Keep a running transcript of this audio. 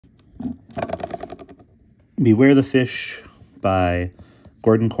Beware the Fish by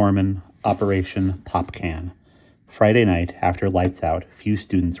Gordon Korman, Operation Popcan. Friday night, after lights out, few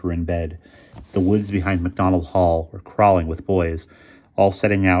students were in bed. The woods behind McDonald Hall were crawling with boys, all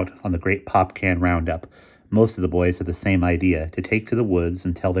setting out on the great Popcan roundup. Most of the boys had the same idea, to take to the woods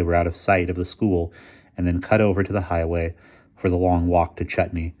until they were out of sight of the school, and then cut over to the highway for the long walk to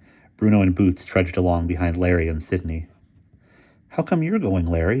Chutney. Bruno and Boots trudged along behind Larry and Sidney. "How come you're going,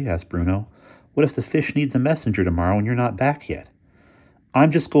 Larry?" asked Bruno. "What if the Fish needs a messenger tomorrow and you're not back yet?"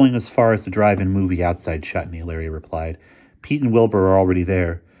 "I'm just going as far as the drive-in movie outside Chutney," Larry replied. "Pete and Wilbur are already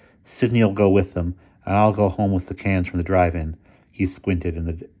there. Sidney'll go with them, and I'll go home with the cans from the drive-in." He squinted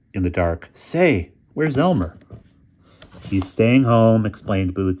in the dark. "Say, where's Elmer?" "He's staying home,"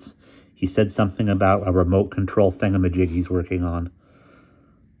 explained Boots. "He said something about a remote control thingamajig he's working on."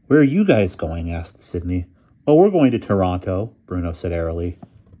 "Where are you guys going?" asked Sidney. "Oh, we're going to Toronto," Bruno said airily.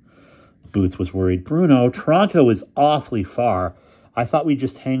 Boots was worried. "Bruno, Toronto is awfully far. I thought we'd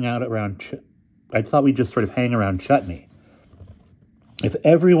just hang around Chutney." "If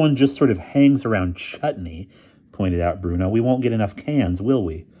everyone just sort of hangs around Chutney," pointed out Bruno, "we won't get enough cans, will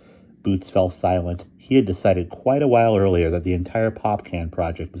we?" Boots fell silent. He had decided quite a while earlier that the entire Popcan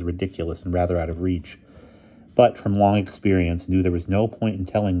project was ridiculous and rather out of reach, but from long experience knew there was no point in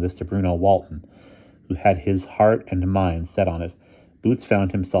telling this to Bruno Walton, who had his heart and mind set on it. Boots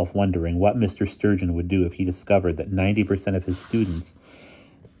found himself wondering what Mr. Sturgeon would do if he discovered that 90% of his students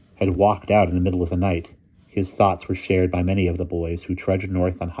had walked out in the middle of the night. His thoughts were shared by many of the boys who trudged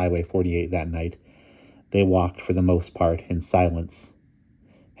north on Highway 48 that night. They walked, for the most part, in silence.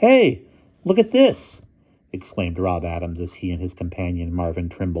 "Hey, look at this!" exclaimed Rob Adams as he and his companion Marvin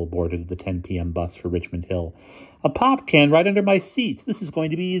Trimble boarded the 10 p.m. bus for Richmond Hill. "A pop can right under my seat. This is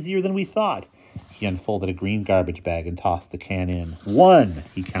going to be easier than we thought." He unfolded a green garbage bag and tossed the can in. "1,"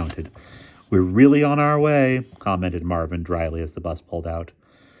 he counted. "We're really on our way," commented Marvin dryly as the bus pulled out.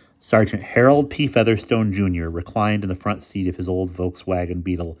 Sergeant Harold P. Featherstone, Jr. reclined in the front seat of his old Volkswagen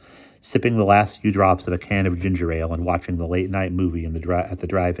Beetle, sipping the last few drops of a can of ginger ale and watching the late-night movie at the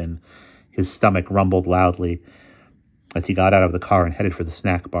drive-in. His stomach rumbled loudly as he got out of the car and headed for the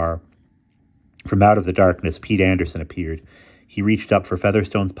snack bar. From out of the darkness, Pete Anderson appeared. He reached up for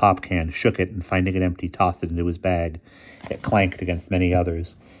Featherstone's pop can, shook it, and finding it empty, tossed it into his bag. It clanked against many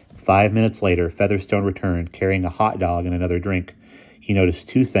others. 5 minutes later, Featherstone returned, carrying a hot dog and another drink. He noticed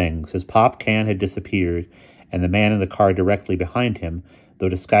two things. His pop can had disappeared, and the man in the car directly behind him, though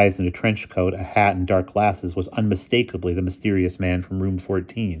disguised in a trench coat, a hat, and dark glasses, was unmistakably the mysterious man from room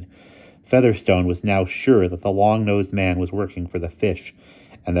 14. Featherstone was now sure that the long-nosed man was working for the Fish,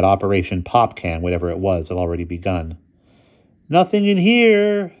 and that Operation Popcan, whatever it was, had already begun. "Nothing in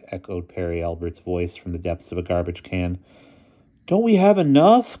here," echoed Perry Albert's voice from the depths of a garbage can. "Don't we have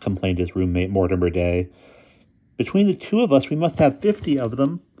enough?" complained his roommate Mortimer Day. "Between the two of us, we must have 50 of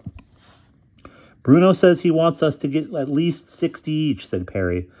them." "Bruno says he wants us to get at least 60 each," said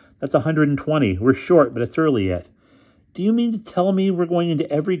Perry. "That's 120. We're short, but it's early yet." "Do you mean to tell me we're going into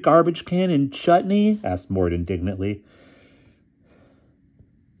every garbage can in Chutney?" asked Mort indignantly.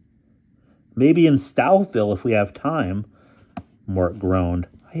 "Maybe in Stouffville if we have time," Mort groaned.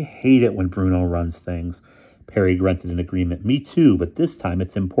 "I hate it when Bruno runs things." Perry grunted in agreement. "Me too, but this time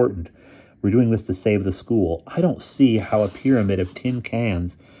it's important. We're doing this to save the school. I don't see how a pyramid of tin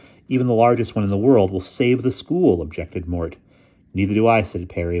cans, even the largest one in the world, will save the school," objected Mort. "Neither do I," said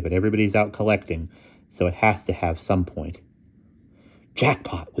Perry, "but everybody's out collecting, so it has to have some point."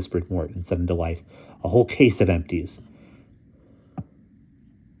 "Jackpot," whispered Mort in sudden delight. "A whole case of empties."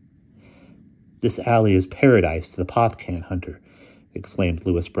 "This alley is paradise to the pop can hunter," exclaimed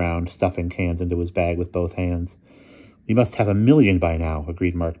Lewis Brown, stuffing cans into his bag with both hands. "We must have 1,000,000 by now,"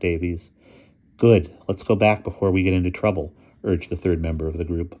 agreed Mark Davies. "Good. Let's go back before we get into trouble," urged the third member of the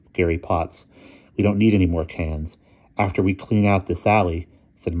group, Gary Potts. "We don't need any more cans. After we clean out this alley,"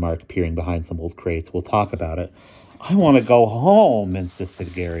 said Mark, peering behind some old crates, "we'll talk about it." "I want to go home,"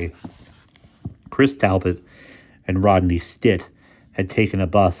 insisted Gary. Chris Talbot and Rodney Stitt had taken a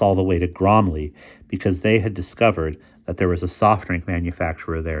bus all the way to Gromley because they had discovered that there was a soft drink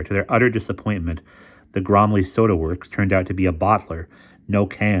manufacturer there. To their utter disappointment, the Gromley Soda Works turned out to be a bottler. No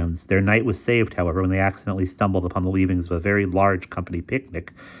cans. Their night was saved, however, when they accidentally stumbled upon the leavings of a very large company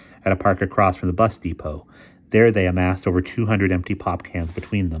picnic at a park across from the bus depot. There they amassed over 200 empty pop cans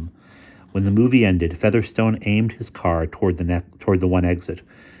between them. When the movie ended, Featherstone aimed his car toward the one exit,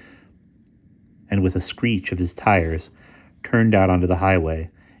 and with a screech of his tires, turned out onto the highway.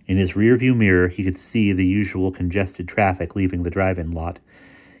 In his rearview mirror, he could see the usual congested traffic leaving the drive-in lot.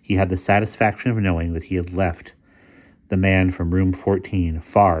 He had the satisfaction of knowing that he had left the man from room 14,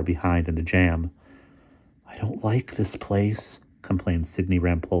 far behind in the jam. "I don't like this place," complained Sidney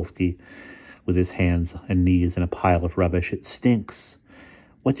Rampolsky, with his hands and knees in a pile of rubbish. "It stinks."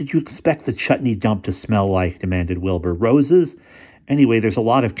 "What did you expect the chutney dump to smell like?" demanded Wilbur. "Roses? Anyway, there's a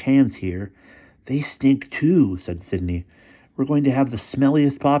lot of cans here." "They stink too," said Sidney. "We're going to have the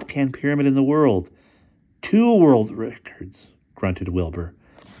smelliest Popcan pyramid in the world." "2 world records," grunted Wilbur.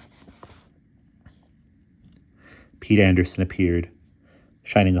 Pete Anderson appeared,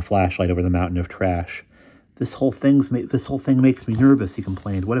 shining a flashlight over the mountain of trash. This whole thing makes me nervous," he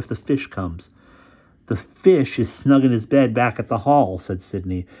complained. "What if the fish comes?" "The fish is snug in his bed back at the hall," said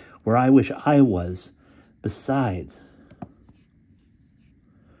Sidney, "where I wish I was. Besides,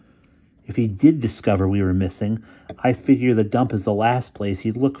 if he did discover we were missing, I figure the dump is the last place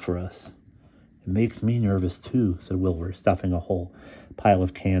he'd look for us." "It makes me nervous, too," said Wilbur, stuffing a whole pile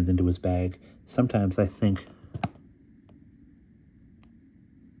of cans into his bag. Sometimes I think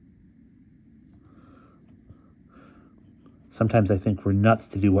we're nuts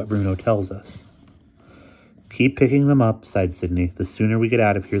to do what Bruno tells us." "Keep picking them up," sighed Sidney. "The sooner we get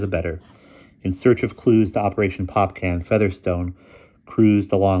out of here, the better." In search of clues to Operation Popcan, Featherstone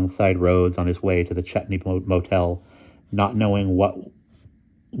cruised alongside roads on his way to the Chutney Motel. Not knowing what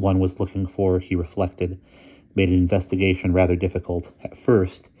one was looking for, he reflected, made an investigation rather difficult. At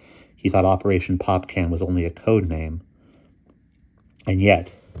first, he thought Operation Popcan was only a code name. And yet,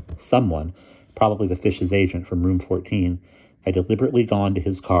 someone, probably the fish's agent from room 14, had deliberately gone to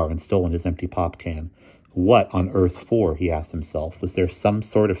his car and stolen his empty pop can. What on earth for, he asked himself. Was there some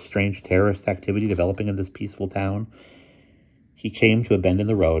sort of strange terrorist activity developing in this peaceful town? He came to a bend in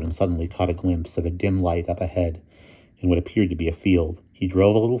the road and suddenly caught a glimpse of a dim light up ahead in what appeared to be a field. He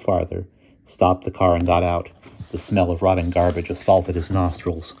drove a little farther, stopped the car and got out. The smell of rotting garbage assaulted his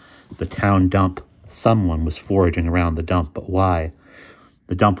nostrils. The town dump. Someone was foraging around the dump, but why?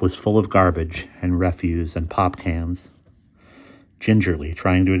 The dump was full of garbage and refuse and pop cans. Gingerly,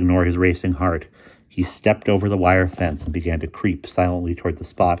 trying to ignore his racing heart, he stepped over the wire fence and began to creep silently toward the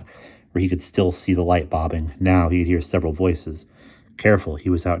spot where he could still see the light bobbing. Now he'd hear several voices. Careful,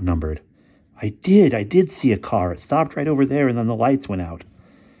 he was outnumbered. I did see a car. It stopped right over there and then the lights went out."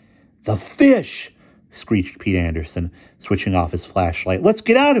 "The fish!" screeched Pete Anderson, switching off his flashlight. "Let's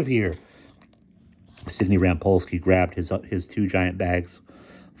get out of here!" Sidney Rampolsky grabbed his 2 giant bags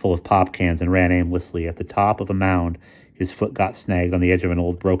full of pop cans and ran aimlessly. At the top of a mound, his foot got snagged on the edge of an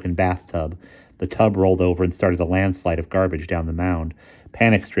old broken bathtub. The tub rolled over and started a landslide of garbage down the mound.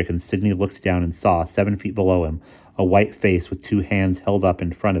 Panic-stricken, Sidney looked down and saw, 7 feet below him, a white face with 2 hands held up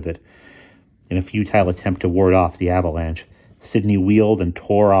in front of it in a futile attempt to ward off the avalanche. Sidney wheeled and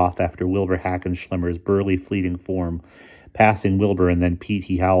tore off after Wilbur Hackenschlemmer's burly, fleeting form. Passing Wilbur and then Pete,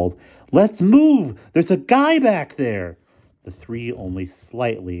 he howled, "Let's move! There's a guy back there!" The 3, only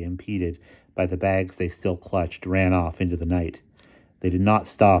slightly impeded by the bags they still clutched, ran off into the night. They did not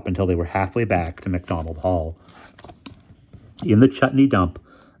stop until they were halfway back to McDonald Hall. In the chutney dump,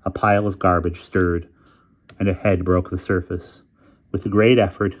 a pile of garbage stirred, and a head broke the surface. With a great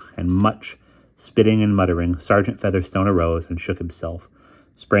effort and much spitting and muttering, Sergeant Featherstone arose and shook himself,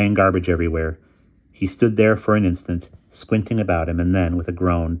 spraying garbage everywhere. He stood there for an instant, squinting about him, and then, with a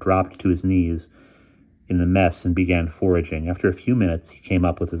groan, dropped to his knees in the mess and began foraging. After a few minutes, he came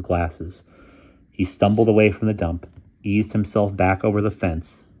up with his glasses. He stumbled away from the dump, eased himself back over the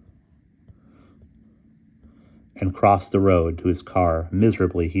fence, and crossed the road to his car.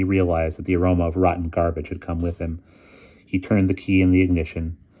 Miserably, he realized that the aroma of rotten garbage had come with him. He turned the key in the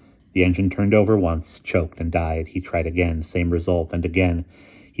ignition. The engine turned over once, choked, and died. He tried again, same result, and again.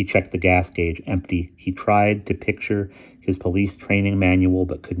 He checked the gas gauge, empty. He tried to picture his police training manual,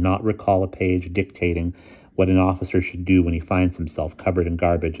 but could not recall a page dictating what an officer should do when he finds himself covered in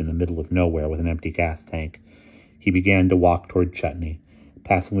garbage in the middle of nowhere with an empty gas tank. He began to walk toward Chutney,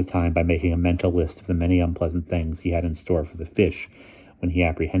 passing the time by making a mental list of the many unpleasant things he had in store for the fish when he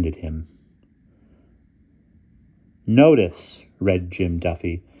apprehended him. "Notice," read Jim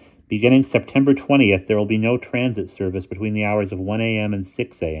Duffy, "beginning September 20th, there will be no transit service between the hours of 1 a.m. and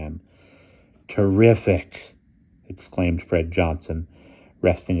 6 a.m. "Terrific!" exclaimed Fred Johnson,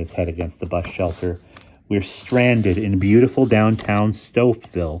 resting his head against the bus shelter. "We're stranded in beautiful downtown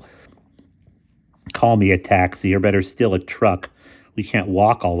Stouffville. Call me a taxi, or better still, a truck. We can't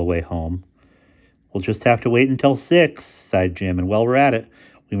walk all the way home." "We'll just have to wait until 6, sighed Jim, "and while we're at it,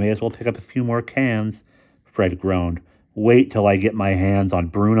 we may as well pick up a few more cans." Fred groaned. "Wait till I get my hands on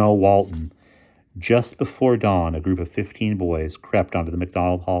Bruno Walton." Just before dawn, a group of 15 boys crept onto the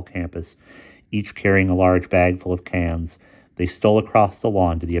McDonald Hall campus, each carrying a large bag full of cans. They stole across the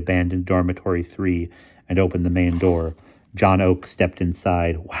lawn to the abandoned Dormitory 3 and opened the main door. John Oak stepped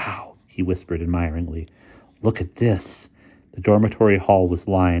inside. "Wow," he whispered admiringly. "Look at this." The dormitory hall was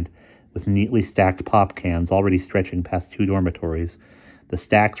lined with neatly stacked pop cans already stretching past 2 dormitories. The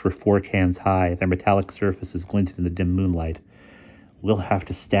stacks were 4 cans high. Their metallic surfaces glinted in the dim moonlight. "We'll have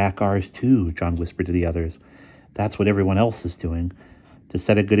to stack ours too," John whispered to the others. "That's what everyone else is doing." To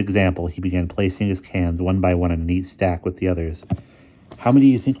set a good example, he began placing his cans one by one in a neat stack with the others. "How many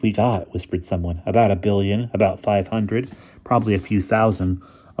do you think we got?" whispered someone. "About 1 billion, about 500, probably a few thousand.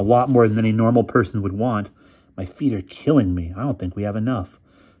 A lot more than any normal person would want. My feet are killing me. I don't think we have enough."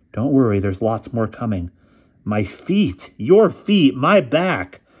 "Don't worry, there's lots more coming." "My feet! Your feet! My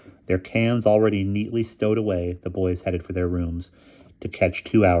back!" Their cans already neatly stowed away, the boys headed for their rooms to catch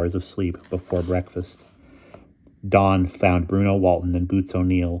 2 hours of sleep before breakfast. Dawn found Bruno Walton and Boots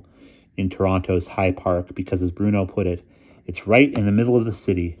O'Neill in Toronto's High Park because, as Bruno put it, it's right in the middle of the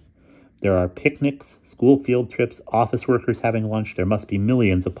city. There are picnics, school field trips, office workers having lunch. There must be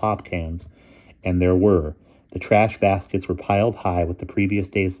millions of pop cans. And there were. The trash baskets were piled high with the previous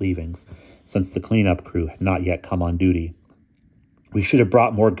day's leavings, since the cleanup crew had not yet come on duty. "We should have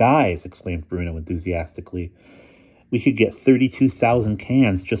brought more guys," exclaimed Bruno enthusiastically. "We could get 32,000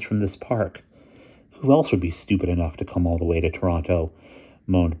 cans just from this park." "Who else would be stupid enough to come all the way to Toronto?"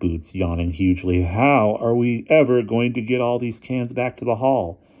 moaned Boots, yawning hugely. "How are we ever going to get all these cans back to the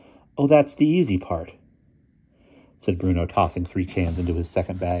hall?" "Oh, that's the easy part," said Bruno, tossing 3 cans into his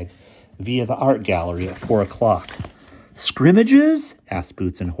second bag. "Via the art gallery at 4 o'clock. "Scrimmages?" asked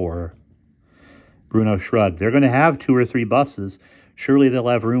Boots in horror. Bruno shrugged. "They're going to have 2 or 3 buses. Surely they'll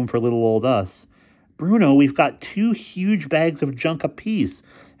have room for little old us." "Bruno, we've got 2 huge bags of junk apiece.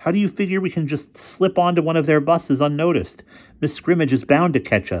 How do you figure we can just slip onto one of their buses unnoticed? Miss Scrimmage is bound to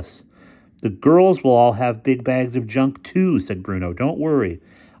catch us." "The girls will all have big bags of junk too," said Bruno. "Don't worry.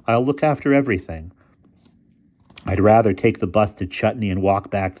 I'll look after everything." "I'd rather take the bus to Chutney and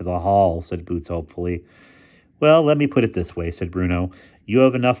walk back to the hall," said Boots hopefully. "Well, let me put it this way," said Bruno. "You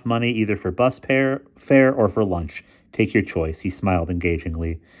have enough money either for bus fare or for lunch. Take your choice." He smiled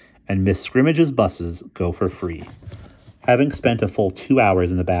engagingly. "And Miss Scrimmage's buses go for free." Having spent a full 2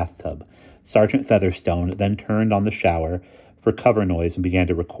 hours in the bathtub, Sergeant Featherstone then turned on the shower for cover noise and began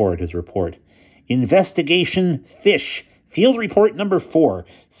to record his report. "Investigation Fish. Field Report Number 4.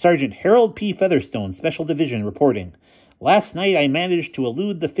 Sergeant Harold P. Featherstone, Special Division, reporting. Last night I managed to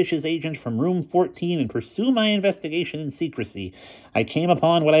elude the Fish's agent from room 14 and pursue my investigation in secrecy. I came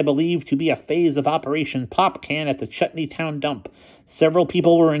upon what I believe to be a phase of Operation Popcan at the Chutney Town dump. Several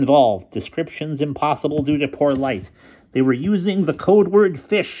people were involved. Descriptions impossible due to poor light. They were using the code word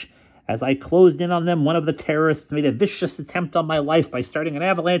fish. As I closed in on them, one of the terrorists made a vicious attempt on my life by starting an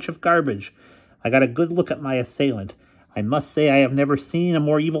avalanche of garbage. I got a good look at my assailant. I must say I have never seen a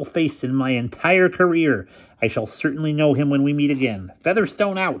more evil face in my entire career. I shall certainly know him when we meet again.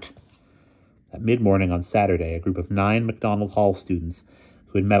 Featherstone out." At mid-morning on Saturday, a group of 9 McDonald Hall students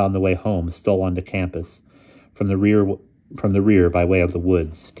who had met on the way home stole onto campus from the rear by way of the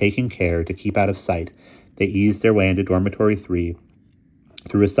woods. Taking care to keep out of sight, they eased their way into Dormitory 3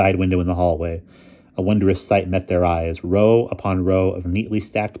 through a side window in the hallway. A wondrous sight met their eyes. Row upon row of neatly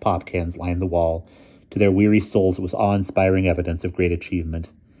stacked pop cans lined the wall. To their weary souls, it was awe-inspiring evidence of great achievement.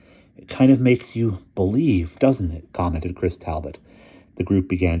 "It kind of makes you believe, doesn't it?" commented Chris Talbot. The group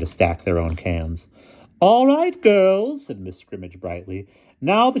began to stack their own cans. "All right, girls," said Miss Scrimmage brightly.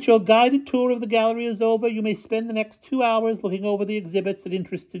 "Now that your guided tour of the gallery is over, you may spend the next 2 hours looking over the exhibits that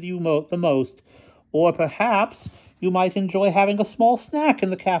interested you the most. Or perhaps you might enjoy having a small snack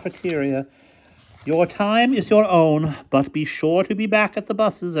in the cafeteria. Your time is your own, but be sure to be back at the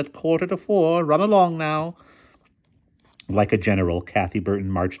buses at 3:45. Run along now." Like a general, Kathy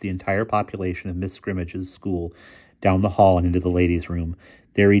Burton marched the entire population of Miss Scrimmage's school down the hall and into the ladies' room.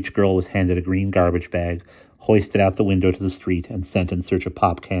 There each girl was handed a green garbage bag, hoisted out the window to the street, and sent in search of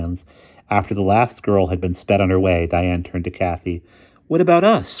pop cans. After the last girl had been sped on her way, Diane turned to Kathy. "What about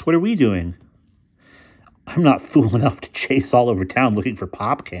us? What are we doing?" "I'm not fool enough to chase all over town looking for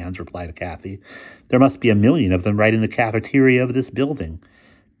pop cans," replied Kathy. "There must be 1,000,000 of them right in the cafeteria of this building."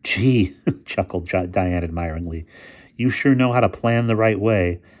 "Gee," chuckled Diane admiringly. "You sure know how to plan the right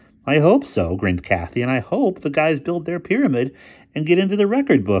way." "I hope so," grinned Kathy, "and I hope the guys build their pyramid and get into the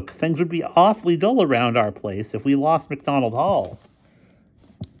record book. Things would be awfully dull around our place if we lost McDonald Hall."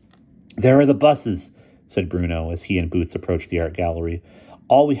 "There are the buses," said Bruno as he and Boots approached the art gallery.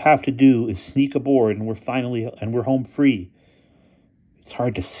 "All we have to do is sneak aboard and we're home free." "It's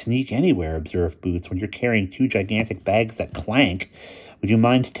hard to sneak anywhere," observed Boots, "when you're carrying 2 gigantic bags that clank. Would you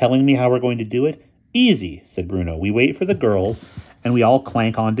mind telling me how we're going to do it?" "Easy," said Bruno. "We wait for the girls and we all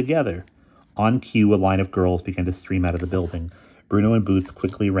clank on together." On cue, a line of girls began to stream out of the building. Bruno and Boots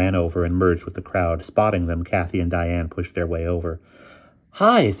quickly ran over and merged with the crowd. Spotting them, Kathy and Diane pushed their way over.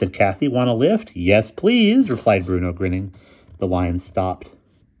 "Hi," said Kathy. "Want a lift?" "Yes, please," replied Bruno, grinning. The line stopped.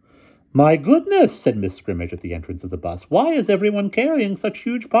 "My goodness," said Miss Scrimmage at the entrance of the bus. "Why is everyone carrying such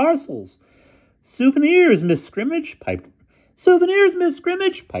huge parcels?" "Souvenirs, Miss Scrimmage," piped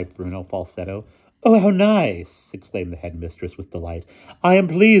Bruno, falsetto. "Oh, how nice!" exclaimed the headmistress with delight. "I am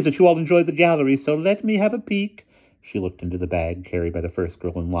pleased that you all enjoyed the gallery, so let me have a peek." She looked into the bag carried by the first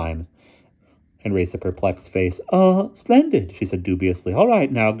girl in line and raised a perplexed face. Splendid," she said dubiously. "All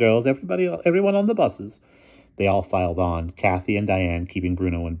right now, girls, everyone on the buses." They all filed on, Kathy and Diane keeping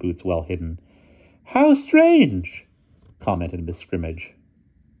Bruno and Boots well hidden. "How strange," commented Miss Scrimmage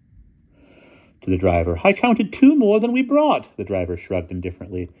to the driver. "I counted 2 more than we brought." The driver shrugged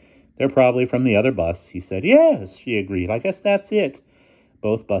indifferently. "They're probably from the other bus," he said. "Yes," she agreed. "I guess that's it."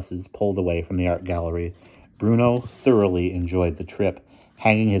 Both buses pulled away from the art gallery. Bruno thoroughly enjoyed the trip,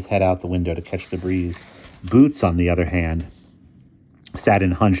 hanging his head out the window to catch the breeze. Boots, on the other hand, sat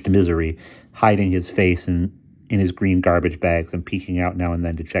in hunched misery, hiding his face in his green garbage bags and peeking out now and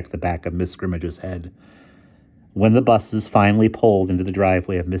then to check the back of Miss Scrimmage's head. When the buses finally pulled into the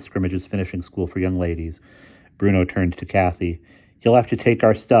driveway of Miss Scrimmage's finishing school for young ladies, Bruno turned to Kathy. "You'll have to take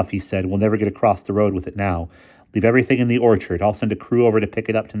our stuff," he said. "We'll never get across the road with it now. Leave everything in the orchard. I'll send a crew over to pick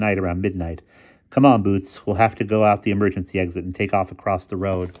it up tonight around midnight. Come on, Boots. We'll have to go out the emergency exit and take off across the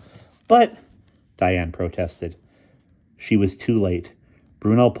road." "But," Diane protested. She was too late.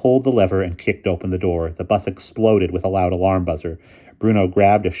 Bruno pulled the lever and kicked open the door. The bus exploded with a loud alarm buzzer. Bruno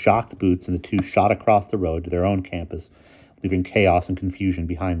grabbed a shocked Boots, and the two shot across the road to their own campus, leaving chaos and confusion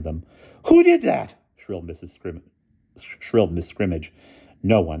behind them. "Who did that?" shrilled Miss Scrimmage.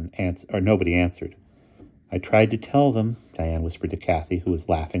 Nobody answered. "I tried to tell them," Diane whispered to Kathy, who was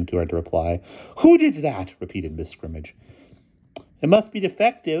laughing too hard to reply. "Who did that?" repeated Miss Scrimmage. "It must be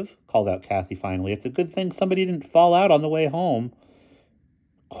defective," called out Kathy finally. "It's a good thing somebody didn't fall out on the way home."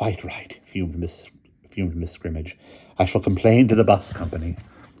 "Quite right," fumed Miss Scrimmage. "I shall complain to the bus company."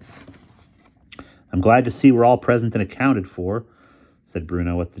 "I'm glad to see we're all present and accounted for," said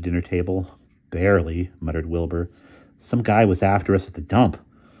Bruno at the dinner table. "Barely," muttered Wilbur. "Some guy was after us at the dump,"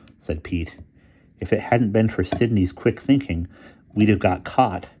 said Pete. "If it hadn't been for Sidney's quick thinking, we'd have got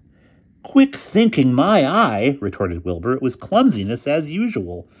caught." "Quick thinking, my eye!" retorted Wilbur. "It was clumsiness as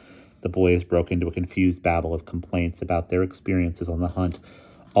usual." The boys broke into a confused babble of complaints about their experiences on the hunt,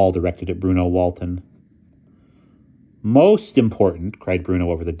 all directed at Bruno Walton. "Most important," cried Bruno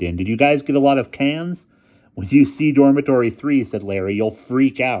over the din. "Did you guys get a lot of cans?" "When you see Dormitory 3, said Larry, "you'll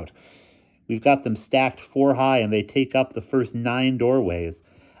freak out. We've got them stacked 4 high, and they take up the first 9 doorways.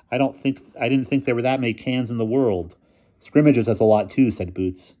 I didn't think there were that many cans in the world." "Scrimmages has a lot too," said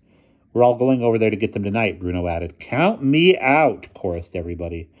Boots. "We're all going over there to get them tonight," Bruno added. "Count me out," chorused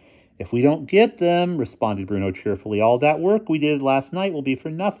everybody. "If we don't get them," responded Bruno cheerfully, "all that work we did last night will be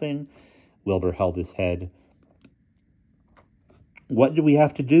for nothing." Wilbur held his head. "What do we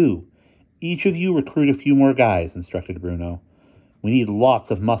have to do?" "Each of you recruit a few more guys," instructed Bruno. "We need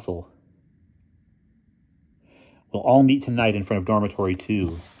lots of muscle." "We'll all meet tonight in front of Dormitory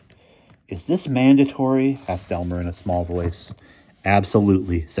 2. "Is this mandatory?" asked Elmer in a small voice.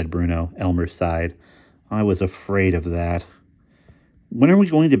 "Absolutely," said Bruno. Elmer sighed. "I was afraid of that." "When are we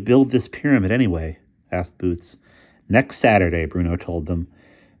going to build this pyramid anyway?" asked Boots. "Next Saturday," Bruno told them.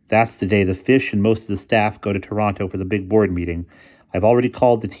 "That's the day the fish and most of the staff go to Toronto for the big board meeting. I've already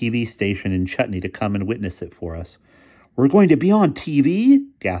called the TV station in Chutney to come and witness it for us." "We're going to be on TV?"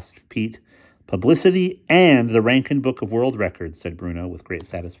 gasped Pete. "Publicity and the Rankin Book of World Records," said Bruno with great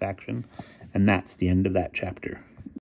satisfaction. And that's the end of that chapter.